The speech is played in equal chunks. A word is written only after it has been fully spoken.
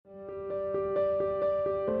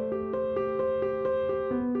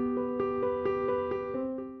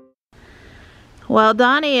Well,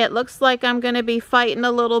 Donnie, it looks like I'm going to be fighting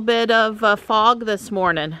a little bit of fog this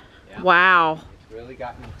morning. Yeah. Wow.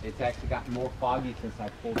 It's actually gotten more foggy since I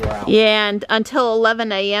pulled her out. Yeah, and until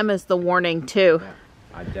 11 a.m. is the warning too. Yeah,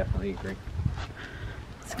 I definitely agree.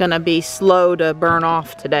 It's going to be slow to burn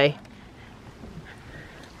off today.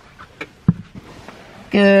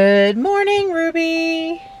 Good morning,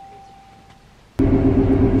 Ruby.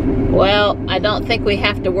 Well, I don't think we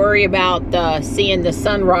have to worry about seeing the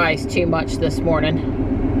sunrise too much this morning.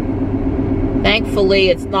 Thankfully,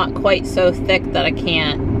 it's not quite so thick that I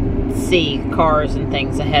can't see cars and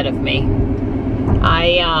things ahead of me.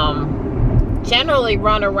 I generally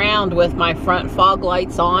run around with my front fog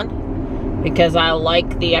lights on because I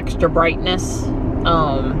like the extra brightness.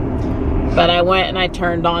 But I went and I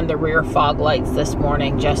turned on the rear fog lights this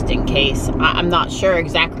morning just in case. I'm not sure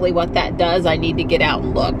exactly what that does. I need to get out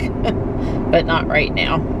and look, but not right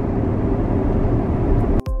now.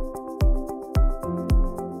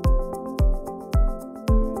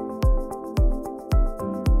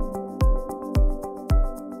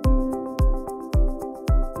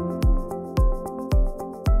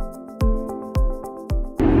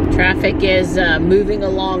 Traffic is moving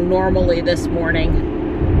along normally this morning.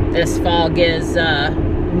 This fog is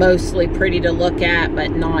mostly pretty to look at,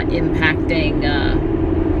 but not impacting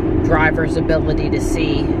drivers' ability to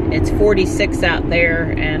see. It's 46 out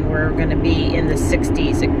there, and we're going to be in the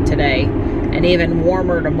 60s today. And even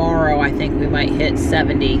warmer tomorrow, I think we might hit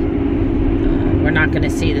 70. We're not going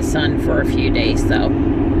to see the sun for a few days, though.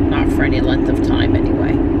 Not for any length of time,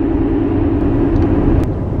 anyway.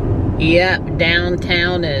 Yep,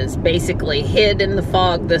 downtown is basically hid in the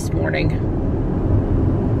fog this morning.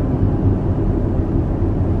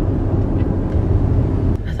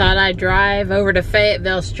 Thought I'd drive over to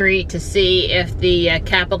Fayetteville Street to see if the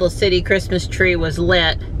Capital City Christmas tree was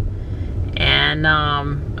lit, and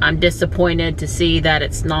I'm disappointed to see that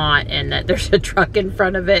it's not, and that there's a truck in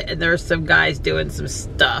front of it and there's some guys doing some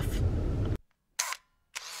stuff.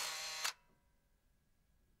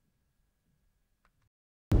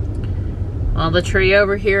 Well, the tree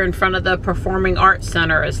over here in front of the Performing Arts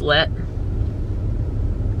Center is lit.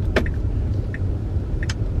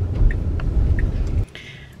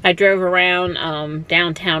 I drove around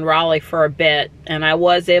downtown Raleigh for a bit, and I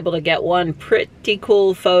was able to get one pretty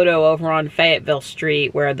cool photo over on Fayetteville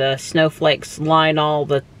Street where the snowflakes line all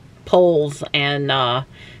the poles and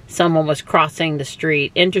someone was crossing the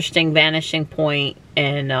street. Interesting vanishing point,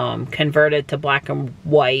 and converted to black and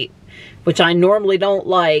white, which I normally don't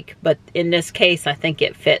like, but in this case I think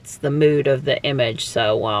it fits the mood of the image,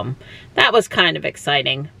 so that was kind of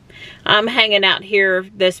exciting. I'm hanging out here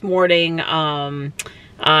this morning.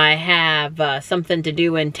 I have something to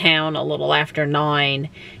do in town a little after 9,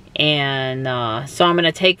 and so I'm going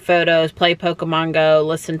to take photos, play Pokemon Go,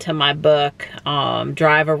 listen to my book,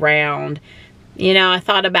 drive around. You know, I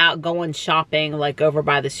thought about going shopping, like over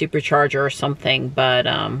by the Supercharger or something, but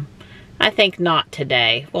I think not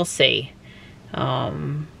today. We'll see.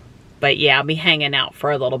 But yeah, I'll be hanging out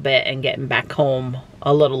for a little bit and getting back home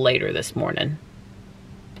a little later this morning.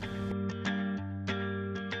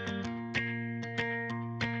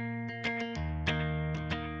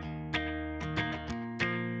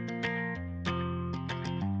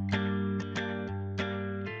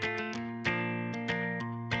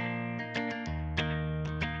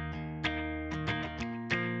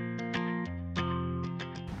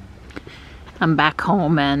 I'm back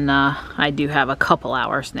home, and I do have a couple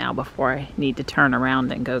hours now before I need to turn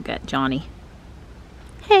around and go get Johnny.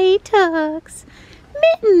 Hey, Tux.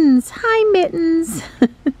 Mittens. Hi, Mittens.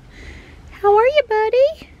 How are you,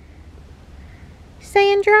 buddy?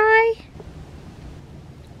 Staying dry?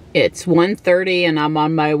 It's 1:30 and I'm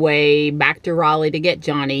on my way back to Raleigh to get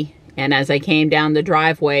Johnny. And as I came down the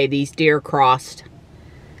driveway, these deer crossed.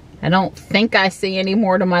 I don't think I see any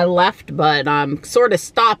more to my left, but I'm sort of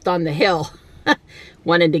stopped on the hill.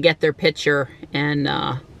 Wanted to get their picture, and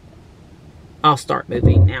I'll start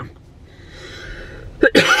moving now.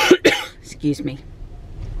 Excuse me.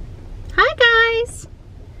 Hi, guys.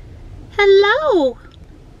 Hello.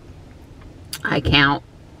 I count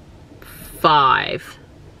 5.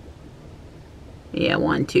 Yeah,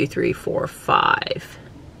 1, 2, 3, 4, 5.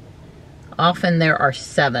 Often there are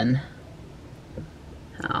 7.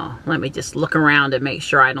 Oh, let me just look around and make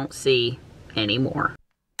sure I don't see any more.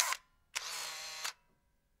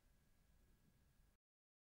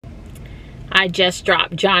 I just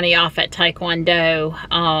dropped Johnny off at Taekwondo.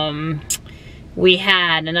 We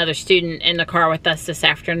had another student in the car with us this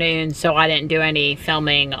afternoon, so I didn't do any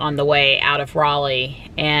filming on the way out of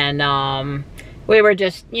Raleigh. And we were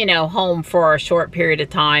just, you know, home for a short period of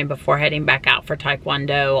time before heading back out for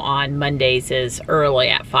Taekwondo on Mondays is early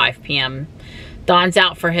at 5 p.m. Don's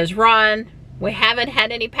out for his run. We haven't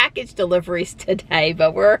had any package deliveries today,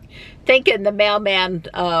 but we're thinking the mailman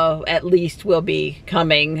at least will be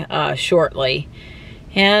coming shortly.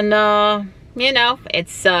 And, you know,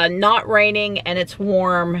 it's not raining and it's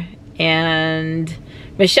warm, and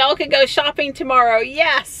Michelle could go shopping tomorrow.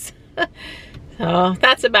 Yes! So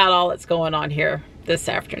that's about all that's going on here this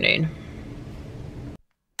afternoon.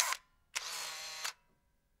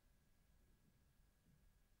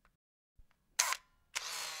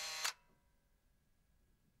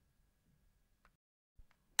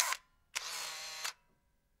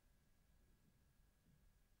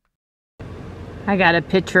 I got a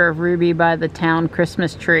picture of Ruby by the town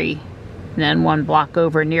Christmas tree. And then 1 block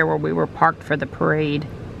over near where we were parked for the parade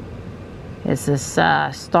is this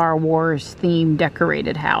Star Wars themed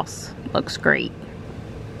decorated house. Looks great.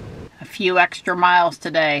 A few extra miles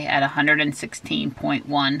today at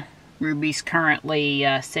 116.1. Ruby's currently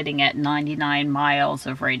sitting at 99 miles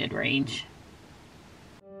of rated range.